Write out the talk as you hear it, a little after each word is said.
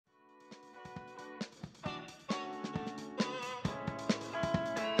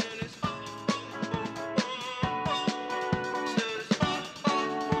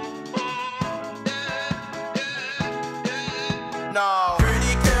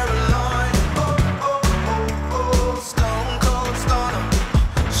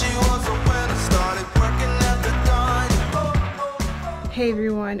Hey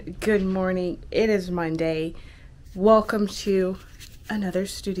everyone, good morning. It is Monday. Welcome to another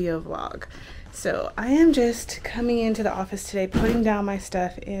studio vlog. So I am just coming into the office today, putting down my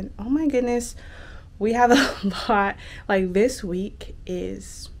stuff, and oh my goodness, we have a lot. Like, this week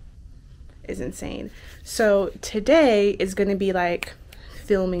is insane. So today is going to be like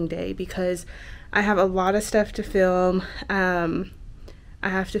filming day because I have a lot of stuff to film. I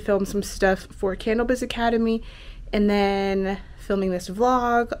have to film some stuff for Craftybase Academy, and then filming this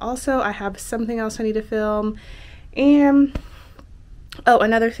vlog. Also, I have something else I need to film. And oh,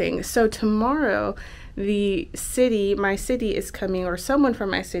 another thing. So tomorrow, my city is coming, or someone from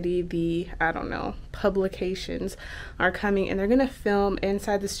my city, I don't know, publications are coming, and they're gonna film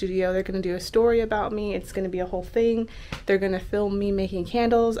inside the studio. They're gonna do a story about me. It's gonna be a whole thing. They're gonna film me making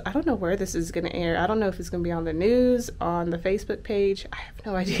candles. I don't know where this is gonna air. I don't know if it's gonna be on the news, on the Facebook page. I have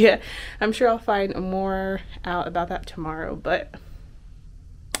no idea. I'm sure I'll find more out about that tomorrow, but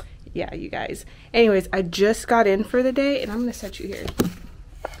yeah, you guys. Anyways, I just got in for the day, and I'm gonna set you here.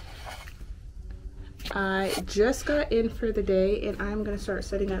 I just got in for the day, and I'm gonna start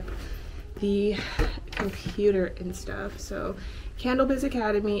setting up the computer and stuff. So Craftybase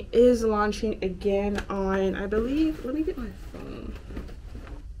Academy is launching again on, I believe, let me get my phone,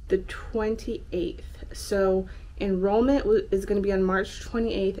 the 28th. So enrollment is going to be on March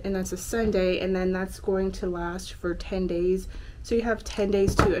 28th, and that's a Sunday, and then that's going to last for 10 days. So you have 10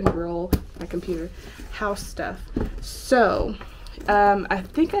 days to enroll. My computer, house stuff. So I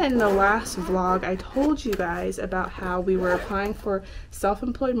think in the last vlog I told you guys about how we were applying for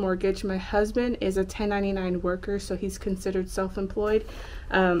self-employed mortgage. My husband is a 1099 worker, so he's considered self-employed,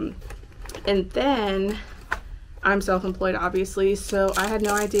 and then I'm self-employed, obviously, so I had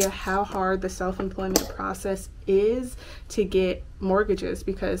no idea how hard the self-employment process is to get mortgages,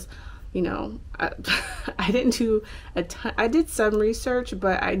 because you know, I didn't do a ton. I did some research,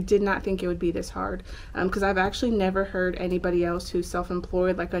 but I did not think it would be this hard, because I've actually never heard anybody else who's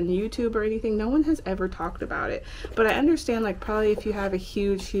self-employed, like on YouTube or anything. No one has ever talked about it. But I understand, like, probably if you have a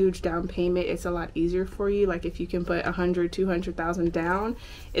huge down payment, it's a lot easier for you. Like, if you can put 100,000-200,000 down,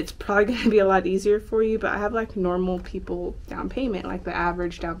 it's probably going to be a lot easier for you. But I have like normal people down payment, like the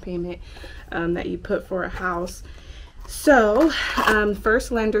average down payment that you put for a house. So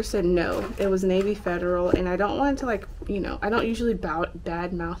first lender said no. It was Navy Federal, and I don't want to, like, you know, I don't usually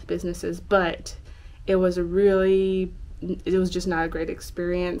bad mouth businesses, but it was just not a great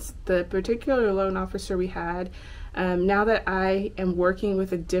experience. The particular loan officer we had, now that I am working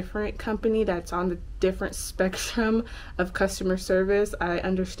with a different company that's on the different spectrum of customer service, I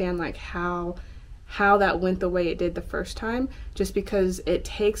understand like how that went the way it did the first time, just because it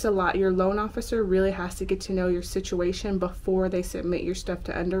takes a lot. Your loan officer really has to get to know your situation before they submit your stuff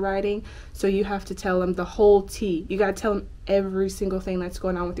to underwriting. So you have to tell them the whole tea. You got to tell them every single thing that's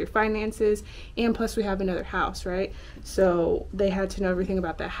going on with your finances, and plus we have another house, right? So they had to know everything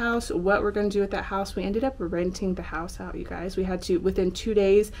about that house, what we're going to do with that house. We ended up renting the house out, you guys. We had to, within 2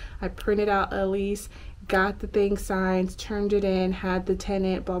 days, I printed out a lease, got the thing signed, turned it in, had the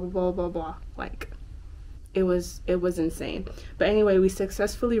tenant, blah, blah, blah, blah, blah. Like, it was insane. But anyway, we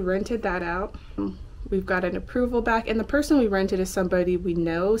successfully rented that out. We've got an approval back, and the person we rented is somebody we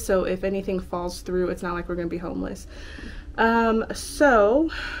know, so if anything falls through, it's not like we're gonna be homeless. So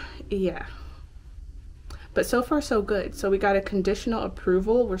yeah, but so far so good. So we got a conditional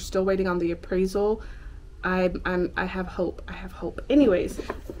approval. We're still waiting on the appraisal. I have hope. Anyways,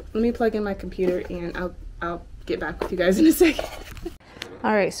 let me plug in my computer, and I'll get back with you guys in a second.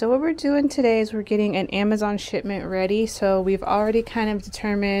 Alright, so what we're doing today is we're getting an Amazon shipment ready. So we've already kind of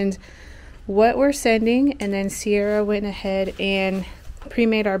determined what we're sending, and then Sierra went ahead and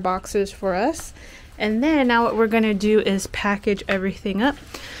pre-made our boxes for us. And then now what we're going to do is package everything up.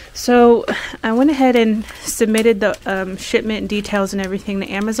 So I went ahead and submitted the shipment details and everything to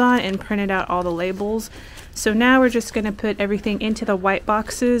Amazon and printed out all the labels. So now we're just going to put everything into the white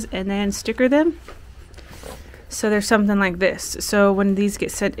boxes and then sticker them. So there's something like this. So when these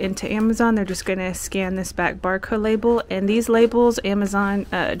get sent into Amazon, they're just going to scan this back barcode label, and these labels, Amazon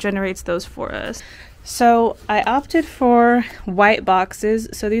generates those for us. So I opted for white boxes.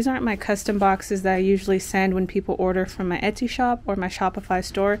 So these aren't my custom boxes that I usually send when people order from my Etsy shop or my Shopify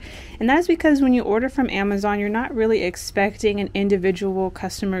store. And that is because when you order from Amazon, you're not really expecting an individual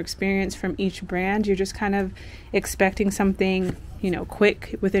customer experience from each brand. You're just kind of expecting something, you know,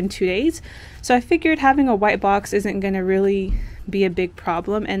 quick within 2 days. So I figured having a white box isn't going to really be a big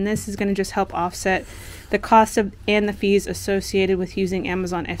problem, and this is going to just help offset the cost of and the fees associated with using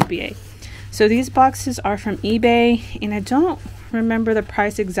Amazon FBA. So these boxes are from eBay, and I don't remember the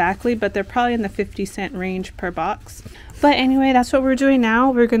price exactly, but they're probably in the 50-cent range per box. But anyway, that's what we're doing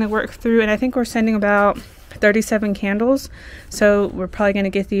now. We're going to work through, and I think we're sending about 37 candles. So we're probably going to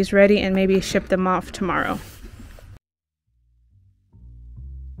get these ready and maybe ship them off tomorrow.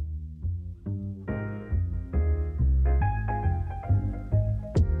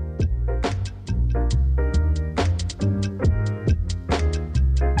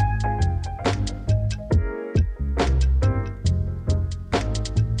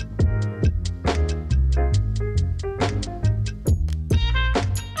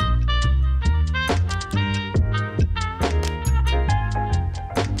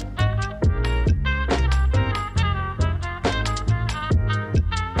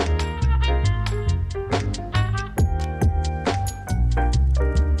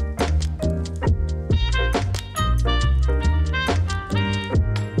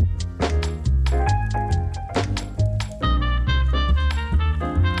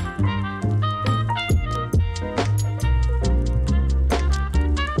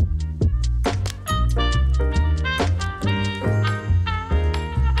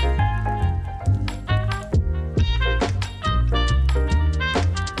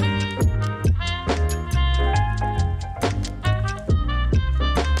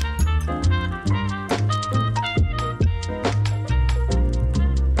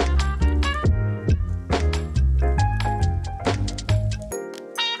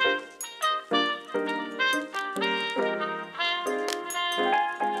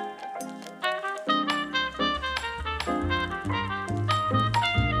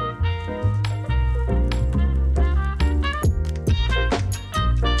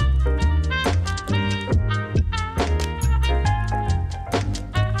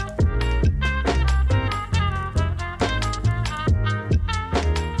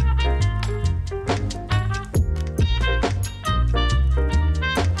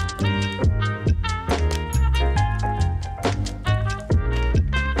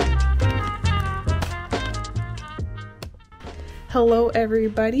 Hello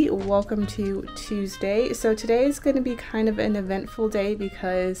everybody, welcome to Tuesday. So today is going to be kind of an eventful day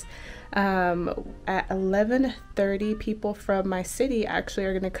because at 11:30 people from my city actually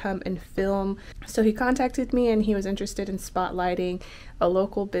are going to come and film. So he contacted me and he was interested in spotlighting a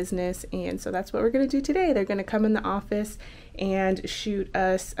local business, and so that's what we're going to do today. They're going to come in the office and shoot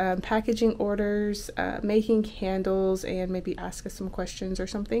us packaging orders, making candles, and maybe ask us some questions or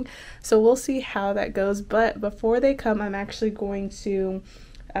something. So we'll see how that goes. But before they come, I'm actually going to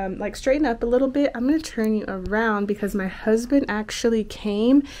like straighten up a little bit. I'm going to turn you around because my husband actually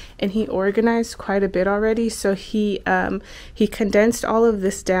came and he organized quite a bit already. So he condensed all of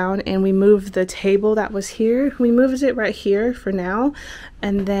this down, and we moved the table that was here. We moved it right here for now.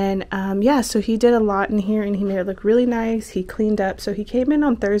 And then yeah, so he did a lot in here and he made it look really nice. He cleaned up. So he came in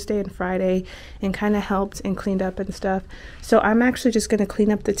on Thursday and Friday and kind of helped and cleaned up and stuff. So I'm actually just going to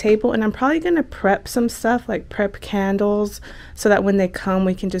clean up the table, and I'm probably going to prep some stuff, like prep candles, so that when they come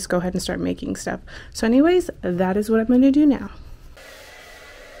we can just go ahead and start making stuff. So anyways, that is what I'm going to do now.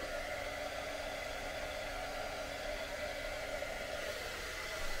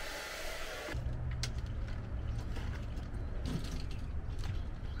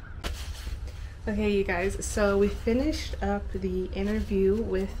 Okay, you guys, so we finished up the interview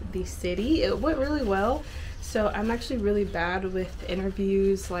with the city. It went really well. So I'm actually really bad with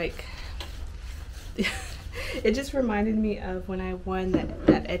interviews. Like it just reminded me of when I won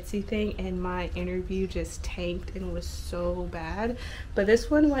that Etsy thing and my interview just tanked and was so bad. But this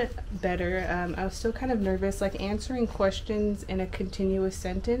one went better. I was still kind of nervous. Like answering questions in a continuous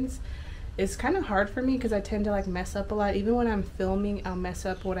sentence is kind of hard for me because I tend to like mess up a lot. Even when I'm filming, I'll mess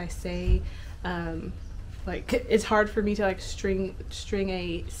up what I say. Like it's hard for me to like string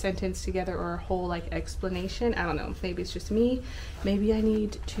a sentence together or a whole like explanation. I don't know, maybe it's just me. Maybe I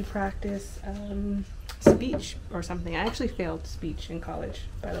need to practice speech or something. I actually failed speech in college,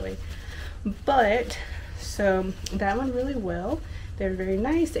 by the way. But so that went really well. They're very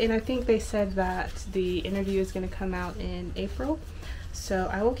nice, and I think they said that the interview is going to come out in April. So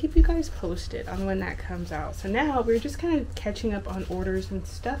I will keep you guys posted on when that comes out. So now we're just kind of catching up on orders and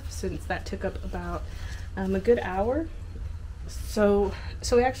stuff, since that took up about a good hour. So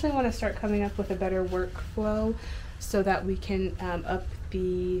we actually want to start coming up with a better workflow so that we can up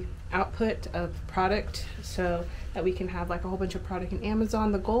the output of product, so that we can have like a whole bunch of product in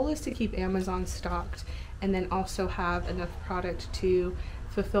Amazon. The goal is to keep Amazon stocked and then also have enough product to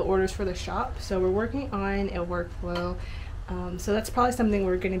fulfill orders for the shop. So we're working on a workflow. So that's probably something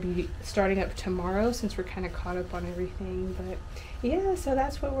we're going to be starting up tomorrow, since we're kind of caught up on everything. But yeah, so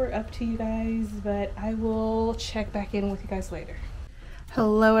that's what we're up to, you guys. But I will check back in with you guys later.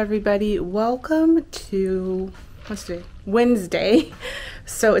 Hello everybody, welcome to what's today? Wednesday.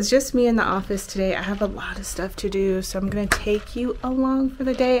 So it's just me in the office today. I have a lot of stuff to do, so I'm gonna take you along for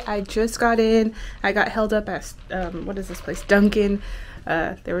the day. I just got in. I got held up at what is this place? Dunkin'.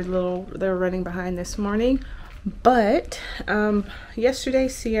 They were running behind this morning. But yesterday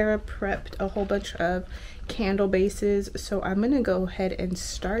Sierra prepped a whole bunch of candle bases, so I'm gonna go ahead and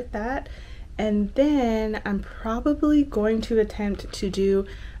start that, and then I'm probably going to attempt to do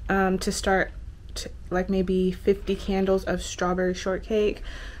like maybe 50 candles of strawberry shortcake.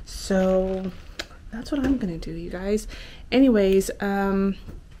 So that's what I'm gonna do, you guys. Anyways,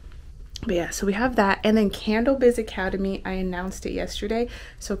 but yeah, so we have that, and then Candlebiz Academy, I announced it yesterday.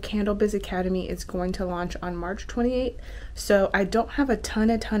 So Candlebiz Academy is going to launch on March 28th. So I don't have a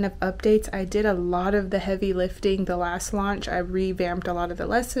ton of updates. I did a lot of the heavy lifting the last launch. I revamped a lot of the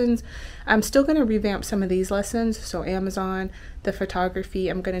lessons. I'm still going to revamp some of these lessons. So Amazon, the photography,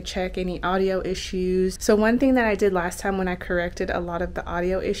 I'm going to check any audio issues. So one thing that I did last time when I corrected a lot of the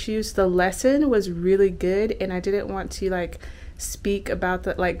audio issues, the lesson was really good, and I didn't want to like speak about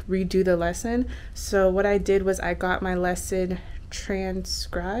the redo the lesson. So what I did was I got my lesson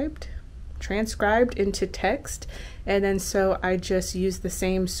transcribed into text, and then so I just used the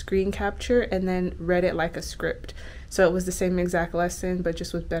same screen capture and then read it like a script. So it was the same exact lesson, but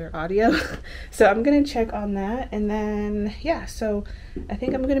just with better audio. So I'm gonna check on that, and then yeah, so I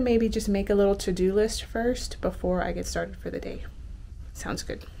think I'm gonna maybe just make a little to-do list first before I get started for the day. Sounds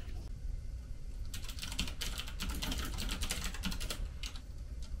good.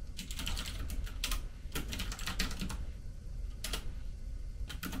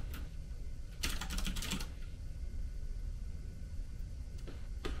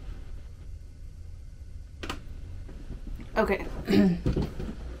 Okay,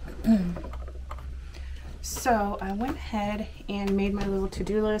 so I went ahead and made my little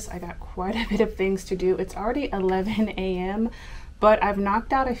to-do list. I got quite a bit of things to do. It's already 11 a.m., but I've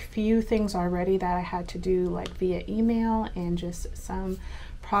knocked out a few things already that I had to do like via email and just some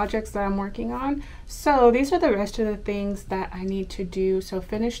projects that I'm working on. So these are the rest of the things that I need to do. So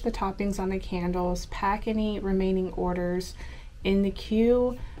finish the toppings on the candles, pack any remaining orders in the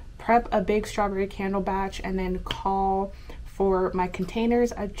queue, prep a big strawberry candle batch, and then call for my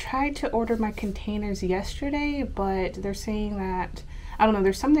containers. I tried to order my containers yesterday, but they're saying that, I don't know,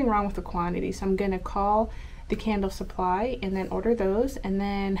 there's something wrong with the quantity. So I'm gonna call the candle supply and then order those, and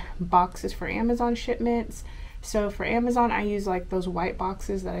then boxes for Amazon shipments. So for Amazon, I use like those white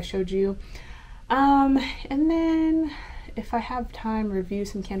boxes that I showed you. And then if I have time, review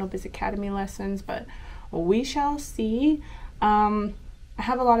some Candlebiz Academy lessons, but we shall see. I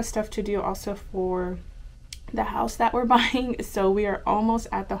have a lot of stuff to do also for the house that we're buying. So we are almost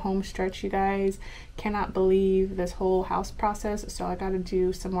at the home stretch, you guys. Cannot believe this whole house process. So I got to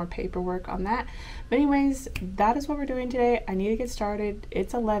do some more paperwork on that. But anyways, that is what we're doing today. I need to get started.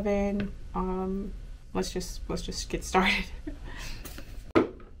 It's 11. Let's just get started.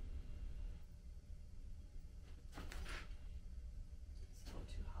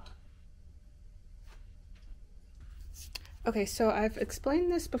 Okay, so I've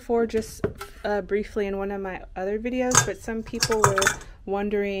explained this before just briefly in one of my other videos, but some people were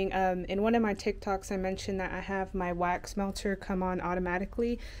wondering, in one of my TikToks I mentioned that I have my wax melter come on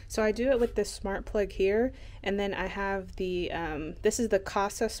automatically. So I do it with this smart plug here, and then I have the, this is the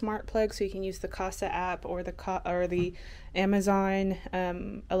Casa smart plug, so you can use the Casa app or the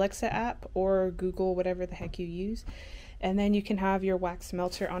Amazon Alexa app or Google, whatever the heck you use. And then you can have your wax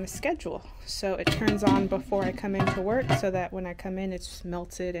melter on a schedule. So it turns on before I come into work so that when I come in, it's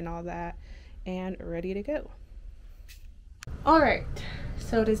melted and all that and ready to go. All right,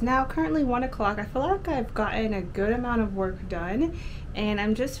 so it is now currently 1 o'clock. I feel like I've gotten a good amount of work done, and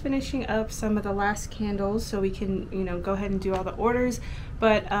I'm just finishing up some of the last candles so we can, you know, go ahead and do all the orders.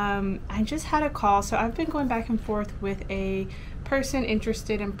 But I just had a call. So I've been going back and forth with a person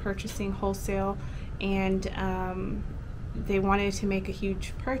interested in purchasing wholesale, and they wanted to make a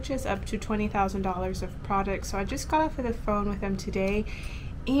huge purchase up to $20,000 of product. So I just got off of the phone with them today,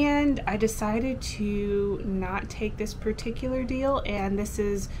 and I decided to not take this particular deal. And this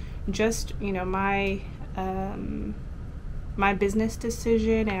is just, you know, my my business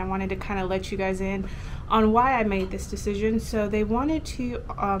decision, and I wanted to kind of let you guys in on why I made this decision. So they wanted to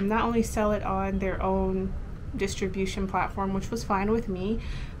not only sell it on their own distribution platform, which was fine with me,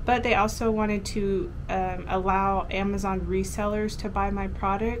 but they also wanted to allow Amazon resellers to buy my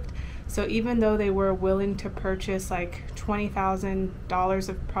product. So even though they were willing to purchase like $20,000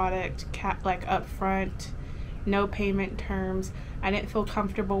 of product like up front no payment terms. I didn't feel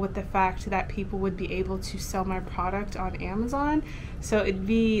comfortable with the fact that people would be able to sell my product on Amazon. So it'd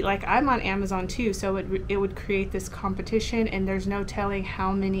be like, I'm on Amazon too, so it would create this competition, and there's no telling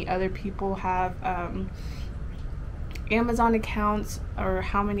how many other people have Amazon accounts or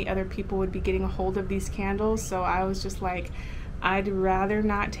how many other people would be getting a hold of these candles. So I was just like, I'd rather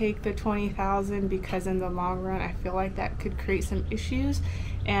not take the 20,000 because in the long run I feel like that could create some issues.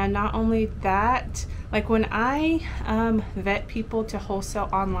 And not only that, like when I vet people to wholesale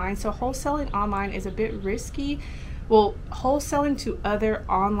online, so wholesaling online is a bit risky. Well, wholesaling to other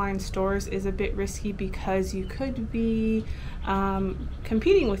online stores is a bit risky because you could be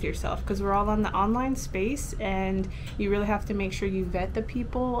competing with yourself, because we're all on the online space, and you really have to make sure you vet the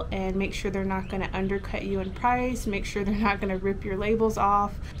people and make sure they're not going to undercut you in price, make sure they're not going to rip your labels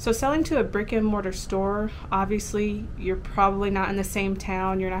off. So selling to a brick and mortar store, obviously you're probably not in the same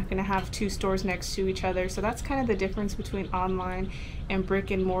town, you're not going to have two stores next to each other, so that's kind of the difference between online and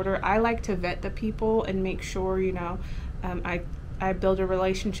brick and mortar. I like to vet the people and make sure, you know, I build a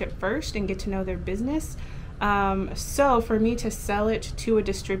relationship first and get to know their business. So for me to sell it to a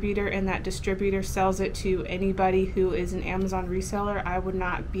distributor and that distributor sells it to anybody who is an Amazon reseller, I would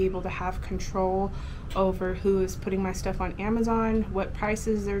not be able to have control over who is putting my stuff on Amazon, what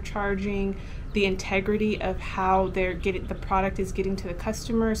prices they're charging, the integrity of how they're getting the product is getting to the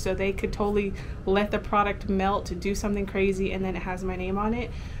customer. So they could totally let the product melt, do something crazy, and then it has my name on it.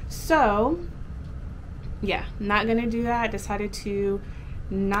 So yeah, not gonna do that. Decided to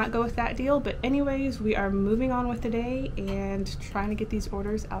not go with that deal. But anyways, we are moving on with the day and trying to get these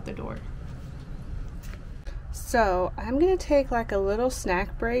orders out the door. So I'm gonna take like a little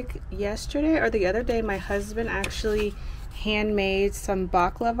snack break. Yesterday or the other day, my husband actually handmade some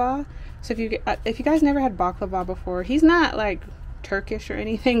baklava. So if you guys never had baklava before, he's not like Turkish or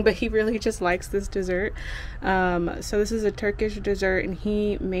anything, but he really just likes this dessert. So this is a Turkish dessert, and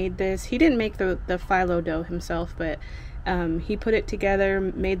he made this. He didn't make the phyllo dough himself, but he put it together,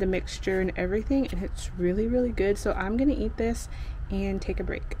 made the mixture and everything, and it's really, really good. So I'm gonna eat this and take a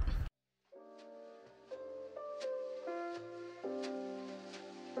break.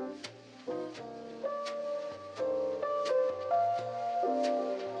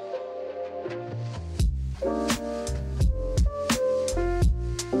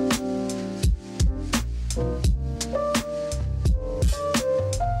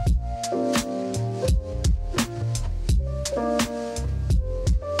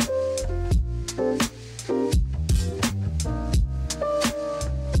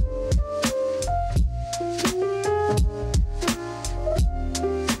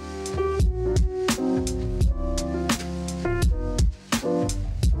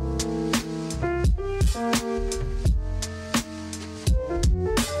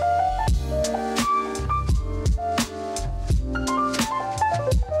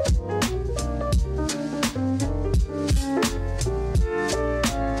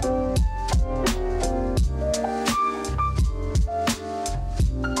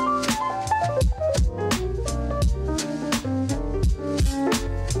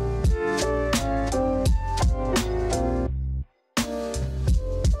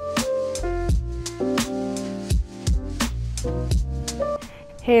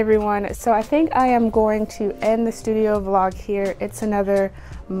 Hey everyone, so I think I am going to end the studio vlog here. It's another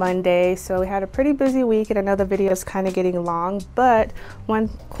Monday, so we had a pretty busy week, and I know the video is kind of getting long, but one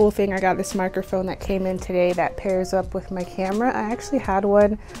cool thing, I got this microphone that came in today that pairs up with my camera. I actually had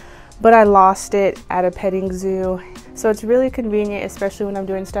one, but I lost it at a petting zoo. So it's really convenient, especially when I'm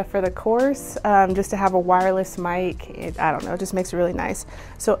doing stuff for the course, just to have a wireless mic. I don't know, it just makes it really nice.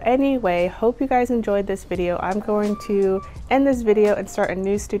 So anyway, hope you guys enjoyed this video. I'm going to end this video and start a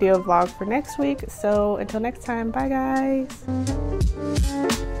new studio vlog for next week. So until next time, bye guys.